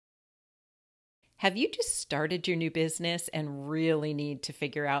Have you just started your new business and really need to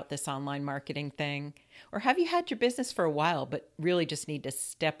figure out this online marketing thing? Or have you had your business for a while but really just need to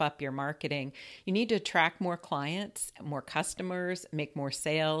step up your marketing? You need to attract more clients, more customers, make more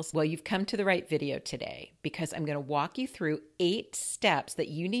sales. Well, you've come to the right video today because I'm going to walk you through 8 steps that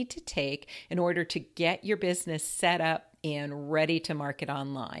you need to take in order to get your business set up and ready to market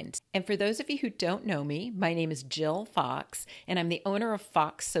online. And for those of you who don't know me, my name is Jill Fox, and I'm the owner of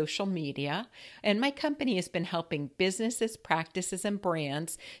Fox Social Media. And my company has been helping businesses, practices, and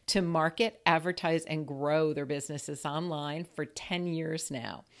brands to market, advertise, and grow their businesses online for 10 years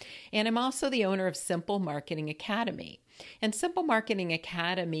now. And I'm also the owner of Simple Marketing Academy. And Simple Marketing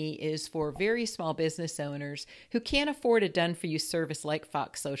Academy is for very small business owners who can't afford a done-for-you service like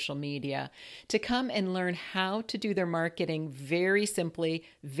Fox Social Media to come and learn how to do their marketing very simply,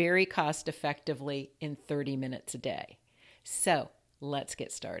 very cost-effectively in 30 minutes a day. So let's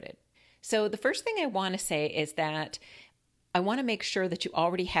get started. So the first thing I want to say is that I want to make sure that you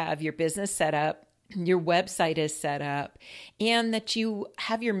already have your business set up, your website is set up, and that you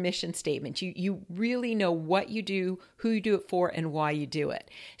have your mission statement. You really know what you do, who you do it for, and why you do it.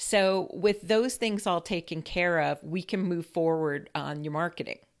 So with those things all taken care of, we can move forward on your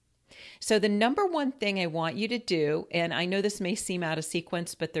marketing. So the number one thing I want you to do, and I know this may seem out of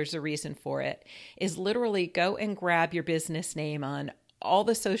sequence, but there's a reason for it, is literally go and grab your business name on all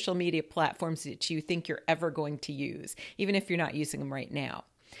the social media platforms that you think you're ever going to use, even if you're not using them right now.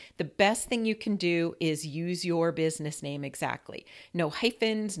 The best thing you can do is use your business name exactly. No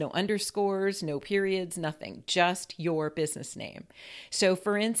hyphens, no underscores, no periods, nothing. Just your business name. So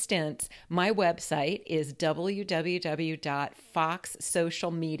for instance, my website is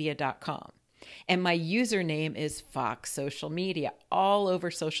www.foxsocialmedia.com. And my username is Fox Social Media, all over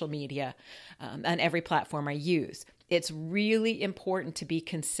social media on every platform I use. It's really important to be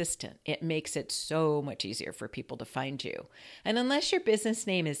consistent. It makes it so much easier for people to find you. And unless your business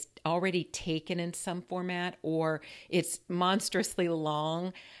name is already taken in some format or it's monstrously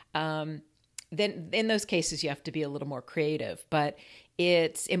long, then in those cases you have to be a little more creative. But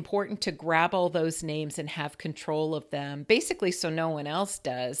it's important to grab all those names and have control of them, basically so no one else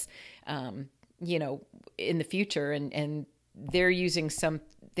does, in the future. And they're using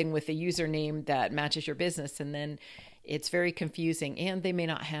something with a username that matches your business, and then it's very confusing, and they may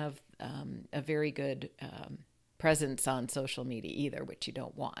not have a very good presence on social media either, which you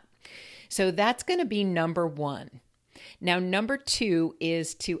don't want. So that's going to be number one. Now, number 2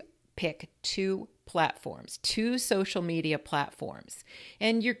 is to pick 2 platforms, 2 social media platforms.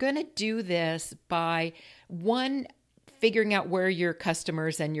 And you're going to do this by figuring out where your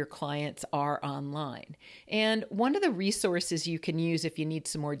customers and your clients are online. And one of the resources you can use if you need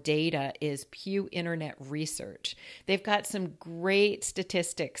some more data is Pew Internet Research. They've got some great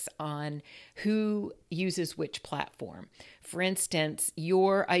statistics on who uses which platform. For instance,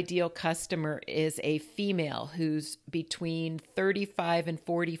 your ideal customer is a female who's between 35 and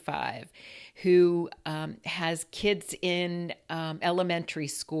 45, who has kids in elementary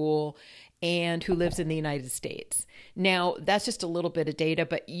school and who lives in the United States. Now, that's just a little bit of data,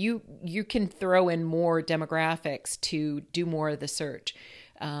 but you can throw in more demographics to do more of the search.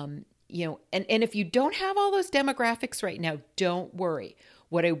 And if you don't have all those demographics right now, don't worry.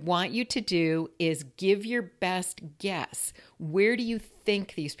 What I want you to do is give your best guess. Where do you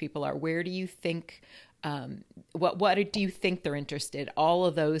think these people are? Where do you think what do you think they're interested? All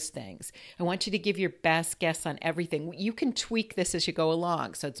of those things. I want you to give your best guess on everything. You can tweak this as you go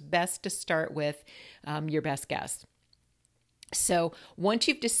along. So it's best to start with your best guess. So once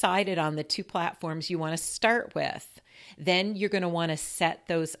you've decided on the 2 platforms you want to start with, then you're going to want to set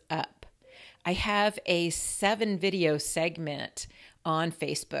those up. I have a 7 video segment on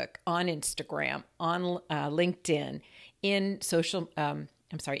Facebook, on Instagram, on LinkedIn, in Simple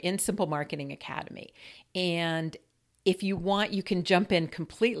Marketing Academy. And if you want, you can jump in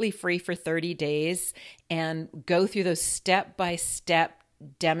completely free for 30 days and go through those step-by-step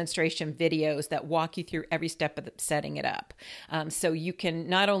demonstration videos that walk you through every step of setting it up. So you can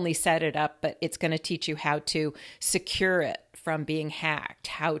not only set it up, but it's going to teach you how to secure it from being hacked,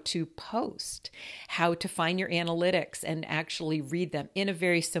 how to post, how to find your analytics and actually read them in a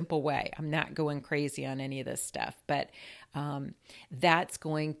very simple way. I'm not going crazy on any of this stuff, but that's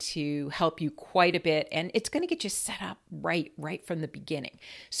going to help you quite a bit, and it's going to get you set up right from the beginning.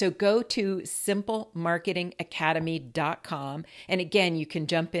 So go to simplemarketingacademy.com, and again, you can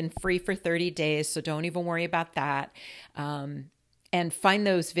jump in free for 30 days, so don't even worry about that. And find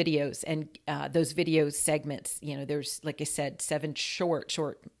those videos and those video segments. There's, like I said, 7 short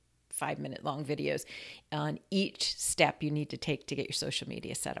 5-minute long videos on each step you need to take to get your social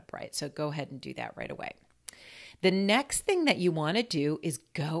media set up right. So go ahead and do that right away. The next thing that you want to do is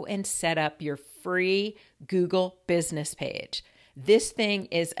go and set up your free Google business page. This thing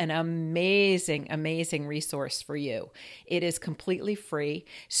is an amazing, amazing resource for you. It is completely free.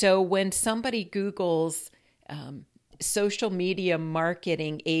 So when somebody Googles social media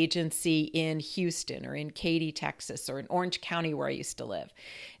marketing agency in Houston or in Katy, Texas, or in Orange County where I used to live,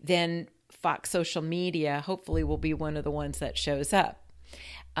 then Fox Social Media hopefully will be one of the ones that shows up.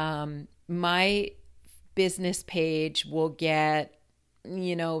 My business page will get,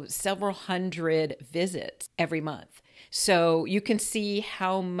 several hundred visits every month. So you can see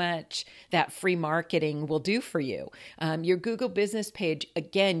how much that free marketing will do for you. Your Google business page,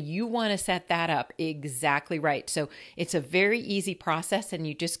 again, you want to set that up exactly right. So it's a very easy process and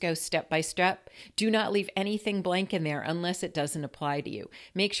you just go step by step. Do not leave anything blank in there unless it doesn't apply to you.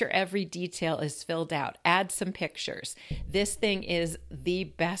 Make sure every detail is filled out. Add some pictures. This thing is the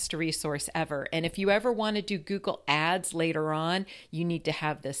best resource ever. And if you ever want to do Google Ads later on, you need to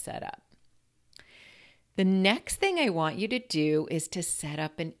have this set up. The next thing I want you to do is to set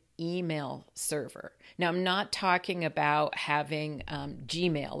up an email server. Now, I'm not talking about having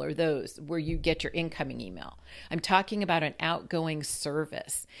Gmail or those where you get your incoming email. I'm talking about an outgoing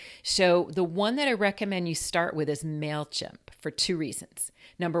service. So the one that I recommend you start with is MailChimp for 2 reasons.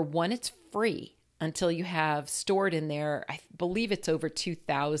 Number one, it's free until you have stored in there, I believe it's over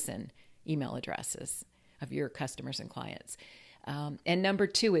 2,000 email addresses of your customers and clients. And number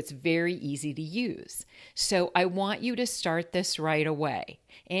two, it's very easy to use. So I want you to start this right away.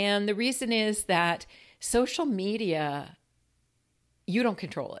 And the reason is that social media, you don't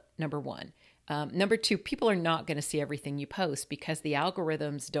control it, number one. Number two, people are not going to see everything you post because the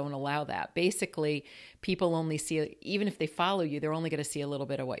algorithms don't allow that. Basically, people only see, even if they follow you, they're only going to see a little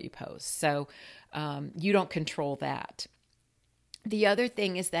bit of what you post. So you don't control that. The other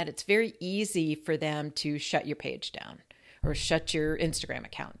thing is that it's very easy for them to shut your page down or shut your Instagram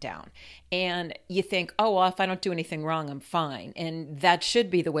account down. And you think, oh, well, if I don't do anything wrong, I'm fine. And that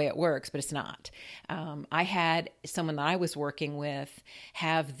should be the way it works, but it's not. I had someone that I was working with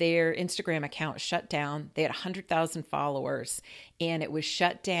have their Instagram account shut down. They had 100,000 followers, and it was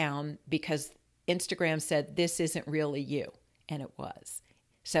shut down because Instagram said, this isn't really you. And it was.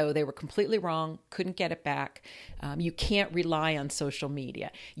 So they were completely wrong, couldn't get it back. You can't rely on social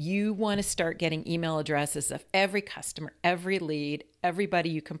media. You want to start getting email addresses of every customer, every lead,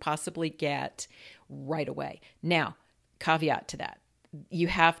 everybody you can possibly get right away. Now, caveat to that, you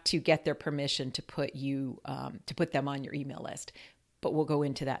have to get their permission to put them on your email list. But we'll go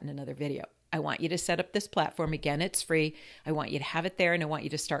into that in another video. I want you to set up this platform. Again, it's free. I want you to have it there, and I want you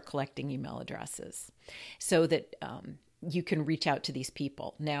to start collecting email addresses so that you can reach out to these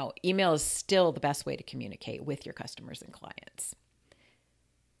people. Now, email is still the best way to communicate with your customers and clients.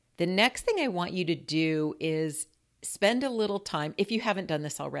 The next thing I want you to do is spend a little time, if you haven't done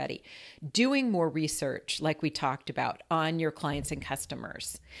this already, doing more research like we talked about on your clients and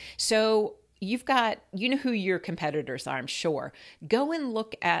customers. So you know who your competitors are, I'm sure. Go and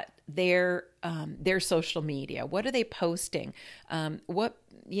look at their social media. What are they posting?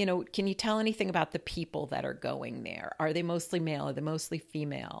 Can you tell anything about the people that are going there? Are they mostly male? Are they mostly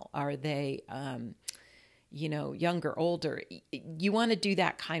female? Are they, younger, older? You want to do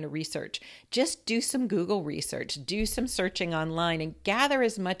that kind of research. Just do some Google research, do some searching online and gather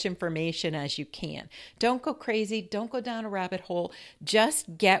as much information as you can. Don't go crazy. Don't go down a rabbit hole.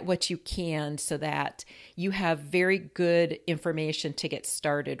 Just get what you can so that you have very good information to get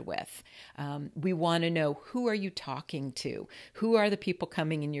started with. We want to know, who are you talking to? Who are the people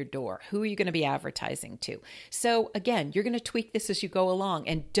coming in your door? Who are you going to be advertising to? So again, you're going to tweak this as you go along,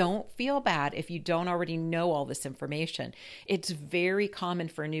 and don't feel bad if you don't already know all this information. It's very common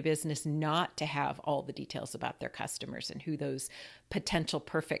for a new business not to have all the details about their customers and who those potential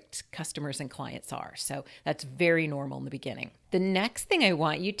perfect customers and clients are. So that's very normal in the beginning. The next thing I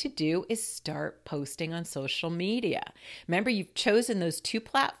want you to do is start posting on social media. Remember, you've chosen those 2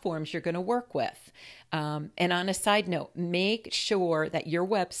 platforms you're going to work with. And on a side note, make sure that your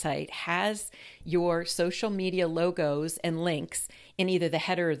website has your social media logos and links in either the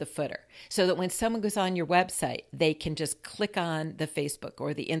header or the footer, so that when someone goes on your website, they can just click on the Facebook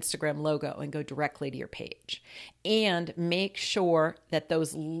or the Instagram logo and go directly to your page. And make sure that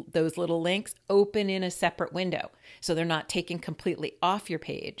those little links open in a separate window, so they're not taken completely off your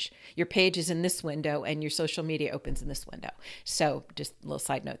page. Your page is in this window and your social media opens in this window. So just a little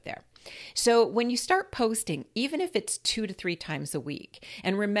side note there. So when you start posting, even if it's 2 to 3 times a week,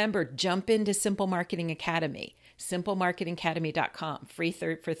 and remember, jump into Simple Marketing Academy. simplemarketingacademy.com, free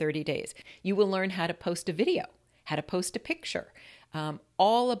for 30 days. You will learn how to post a video, how to post a picture,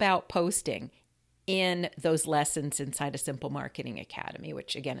 all about posting in those lessons inside a Simple Marketing Academy,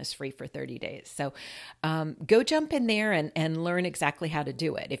 which again is free for 30 days. So go jump in there and learn exactly how to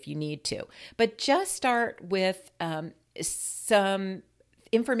do it if you need to. But just start with some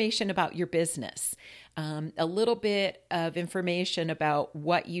information about your business, a little bit of information about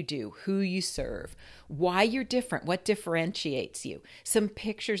what you do, who you serve, why you're different, what differentiates you, some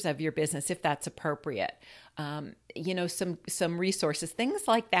pictures of your business if that's appropriate, some resources, things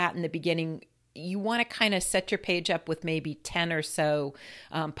like that in the beginning. You want to kind of set your page up with maybe 10 or so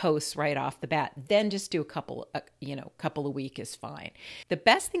posts right off the bat. Then just do a couple a week is fine. The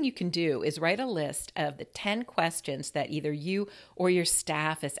best thing you can do is write a list of the 10 questions that either you or your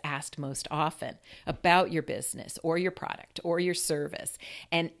staff is asked most often about your business or your product or your service.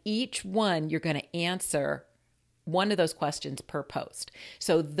 And each one you're going to answer one of those questions per post.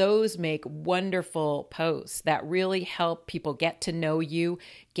 So those make wonderful posts that really help people get to know you,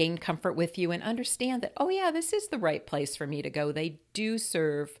 gain comfort with you, and understand that, oh yeah, this is the right place for me to go. They do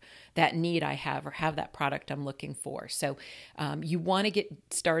serve that need I have or have that product I'm looking for. So you want to get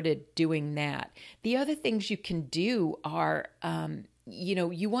started doing that. The other things you can do are,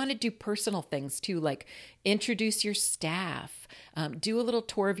 you want to do personal things too, like introduce your staff, do a little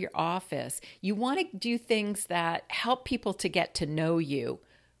tour of your office. You want to do things that help people to get to know you,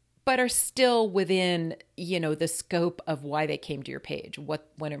 but are still within, the scope of why they came to your page, what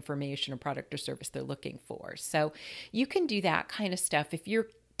information or product or service they're looking for. So you can do that kind of stuff. If your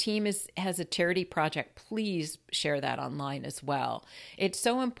team has a charity project, please share that online as well. It's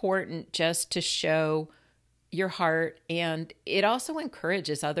so important just to show your heart, and it also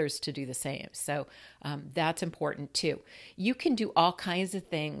encourages others to do the same. So that's important too. You can do all kinds of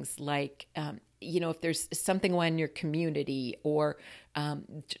things like, if there's something in your community or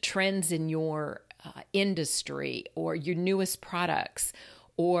trends in your industry or your newest products,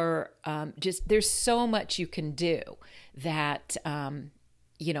 or just there's so much you can do that,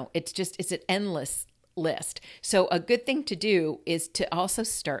 it's an endless list. So a good thing to do is to also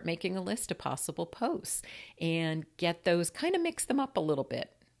start making a list of possible posts and get those, kind of mix them up a little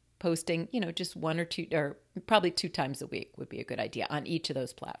bit. Posting, just one or two, or probably 2 times a week would be a good idea on each of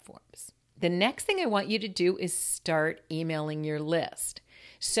those platforms. The next thing I want you to do is start emailing your list.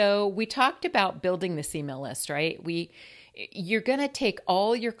 So we talked about building this email list, right? You're going to take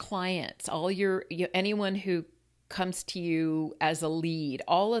all your clients, anyone who comes to you as a lead,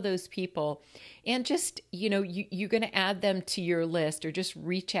 all of those people, and just, you're going to add them to your list or just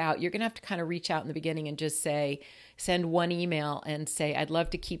reach out. You're going to have to kind of reach out in the beginning and just send one email and say, I'd love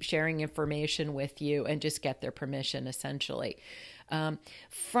to keep sharing information with you, and just get their permission essentially.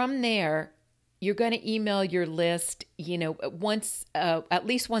 From there, you're going to email your list, at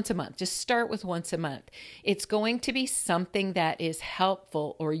least once a month. Just start with once a month. It's going to be something that is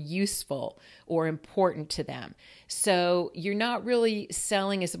helpful or useful or important to them. So you're not really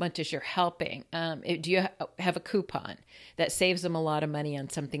selling as much as you're helping. Do you have a coupon that saves them a lot of money on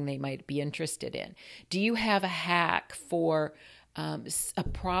something they might be interested in? Do you have a hack for a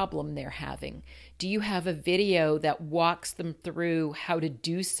problem they're having? Do you have a video that walks them through how to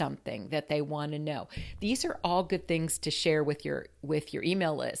do something that they want to know? These are all good things to share with your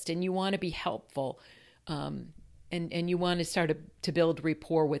email list, and you want to be helpful, and you want to start to build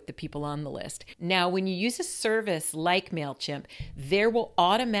rapport with the people on the list. Now, when you use a service like MailChimp, there will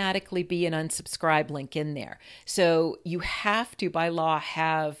automatically be an unsubscribe link in there. So you have to, by law,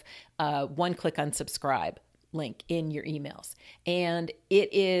 have a one-click unsubscribe link in your emails. And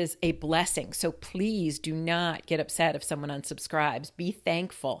it is a blessing. So please do not get upset if someone unsubscribes. Be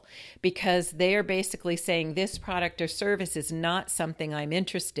thankful, because they are basically saying this product or service is not something I'm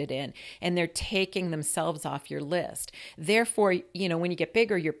interested in, and they're taking themselves off your list. Therefore, when you get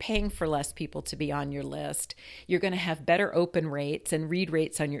bigger, you're paying for less people to be on your list. You're going to have better open rates and read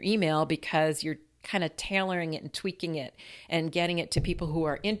rates on your email, because you're kind of tailoring it and tweaking it and getting it to people who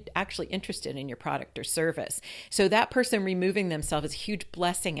are actually interested in your product or service. So that person removing themselves is a huge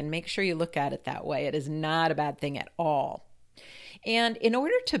blessing, and make sure you look at it that way. It is not a bad thing at all. And in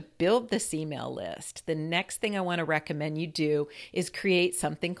order to build this email list, the next thing I want to recommend you do is create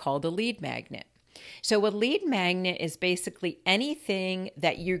something called a lead magnet. So a lead magnet is basically anything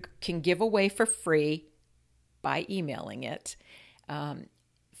that you can give away for free by emailing it,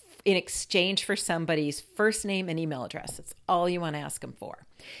 in exchange for somebody's first name and email address. That's all you want to ask them for.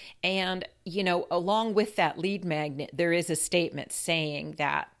 And, along with that lead magnet, there is a statement saying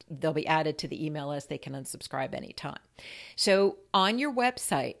that they'll be added to the email list. They can unsubscribe anytime. So on your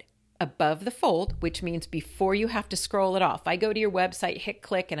website, above the fold, which means before you have to scroll it off. I go to your website, hit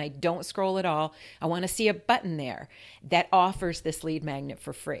click, and I don't scroll at all. I want to see a button there that offers this lead magnet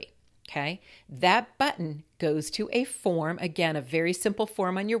for free. Okay. That button goes to a form, again, a very simple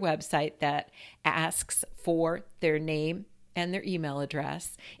form on your website that asks for their name and their email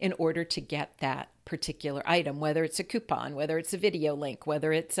address in order to get that particular item, whether it's a coupon, whether it's a video link,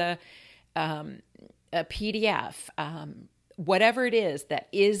 whether it's a PDF, whatever it is that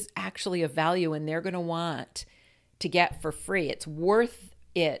is actually of value and they're going to want to get for free. It's worth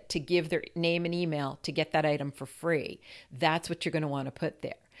it to give their name and email to get that item for free. That's what you're going to want to put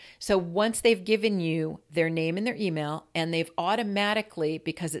there. So once they've given you their name and their email, and they've automatically,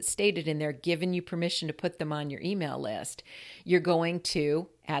 because it's stated in there, given you permission to put them on your email list, you're going to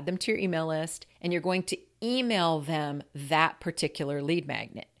add them to your email list, and you're going to email them that particular lead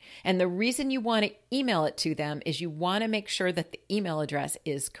magnet. And the reason you want to email it to them is you want to make sure that the email address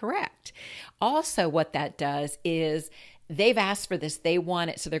is correct. Also, what that does is they've asked for this, they want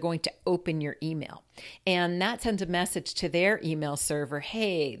it, so they're going to open your email. And that sends a message to their email server,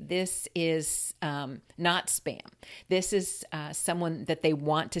 hey, this is not spam. This is someone that they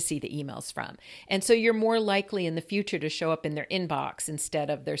want to see the emails from. And so you're more likely in the future to show up in their inbox instead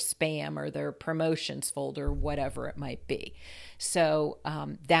of their spam or their promotions folder, whatever it might be. So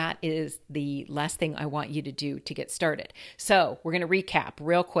that is the last thing I want you to do to get started. So we're going to recap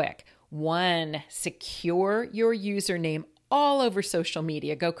real quick. 1, secure your username all over social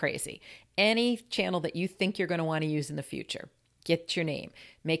media. Go crazy. Any channel that you think you're going to want to use in the future, get your name.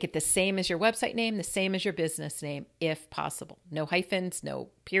 Make it the same as your website name, the same as your business name, if possible. No hyphens, no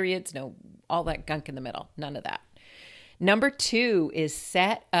periods, no all that gunk in the middle. None of that. Number 2 is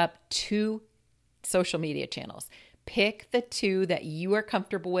set up 2 social media channels. Pick the 2 that you are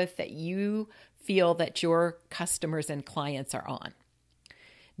comfortable with, that you feel that your customers and clients are on.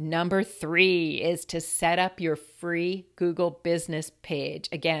 Number 3 is to set up your free Google business page.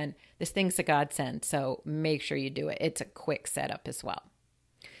 Again, this thing's a godsend, so make sure you do it. It's a quick setup as well.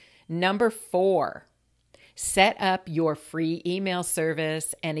 Number 4, set up your free email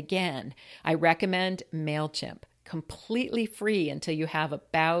service. And again, I recommend MailChimp. Completely free until you have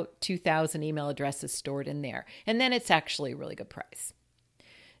about 2,000 email addresses stored in there. And then it's actually a really good price.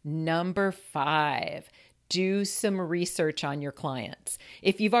 Number 5, do some research on your clients.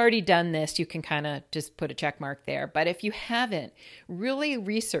 If you've already done this, you can kind of just put a check mark there. But if you haven't, really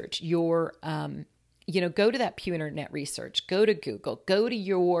research your, go to that Pew Internet Research, go to Google, go to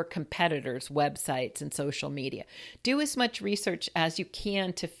your competitors' websites and social media. Do as much research as you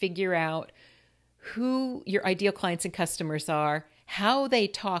can to figure out who your ideal clients and customers are, how they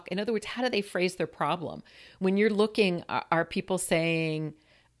talk. In other words, how do they phrase their problem? When you're looking, are people saying,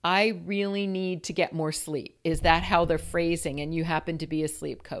 I really need to get more sleep? Is that how they're phrasing? And you happen to be a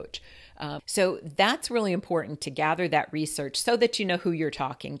sleep coach. So that's really important to gather that research so that you know who you're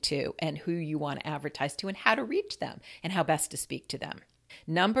talking to and who you want to advertise to and how to reach them and how best to speak to them.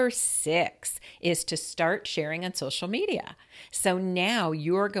 Number 6 is to start sharing on social media. So now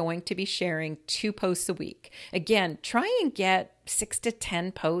you're going to be sharing 2 posts a week. Again, try and get 6 to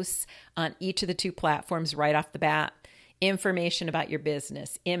 10 posts on each of the 2 platforms right off the bat. Information about your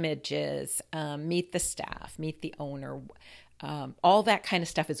business, images, meet the staff, meet the owner. All that kind of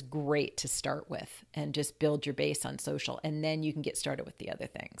stuff is great to start with and just build your base on social. And then you can get started with the other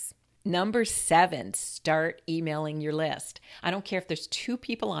things. Number 7, start emailing your list. I don't care if there's 2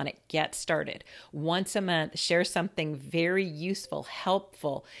 people on it, get started. Once a month, share something very useful,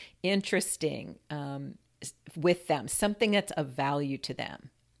 helpful, interesting with them, something that's of value to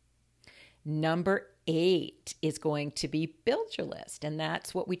them. Number 8 is going to be build your list. And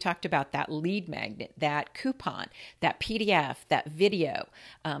that's what we talked about, that lead magnet, that coupon, that PDF, that video,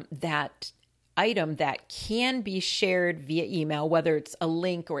 that item that can be shared via email, whether it's a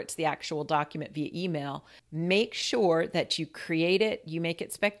link or it's the actual document via email. Make sure that you create it, you make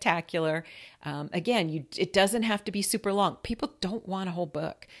it spectacular. Again, it doesn't have to be super long. People don't want a whole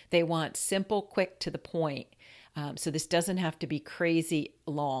book. They want simple, quick, to the point. So this doesn't have to be crazy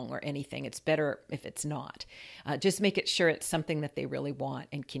long or anything. It's better if it's not. Just make it sure it's something that they really want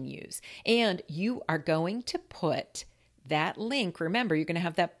and can use. And you are going to put that link. Remember, you're going to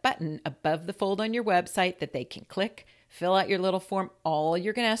have that button above the fold on your website that they can click, fill out your little form. All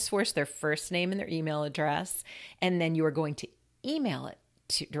you're going to ask for is their first name and their email address. And then you are going to email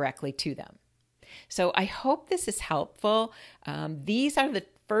it directly to them. So I hope this is helpful. These are the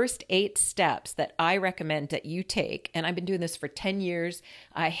first 8 steps that I recommend that you take, and I've been doing this for 10 years.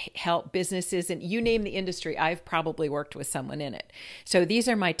 I help businesses, and you name the industry, I've probably worked with someone in it. So these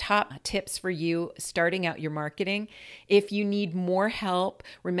are my top tips for you starting out your marketing. If you need more help,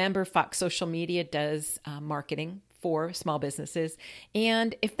 remember Fox Social Media does marketing for small businesses.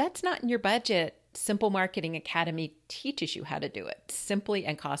 And if that's not in your budget, Simple Marketing Academy teaches you how to do it simply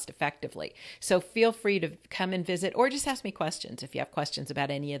and cost effectively. So feel free to come and visit, or just ask me questions if you have questions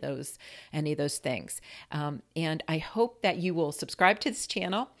about any of those things. And I hope that you will subscribe to this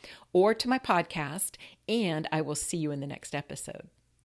channel or to my podcast, and I will see you in the next episode.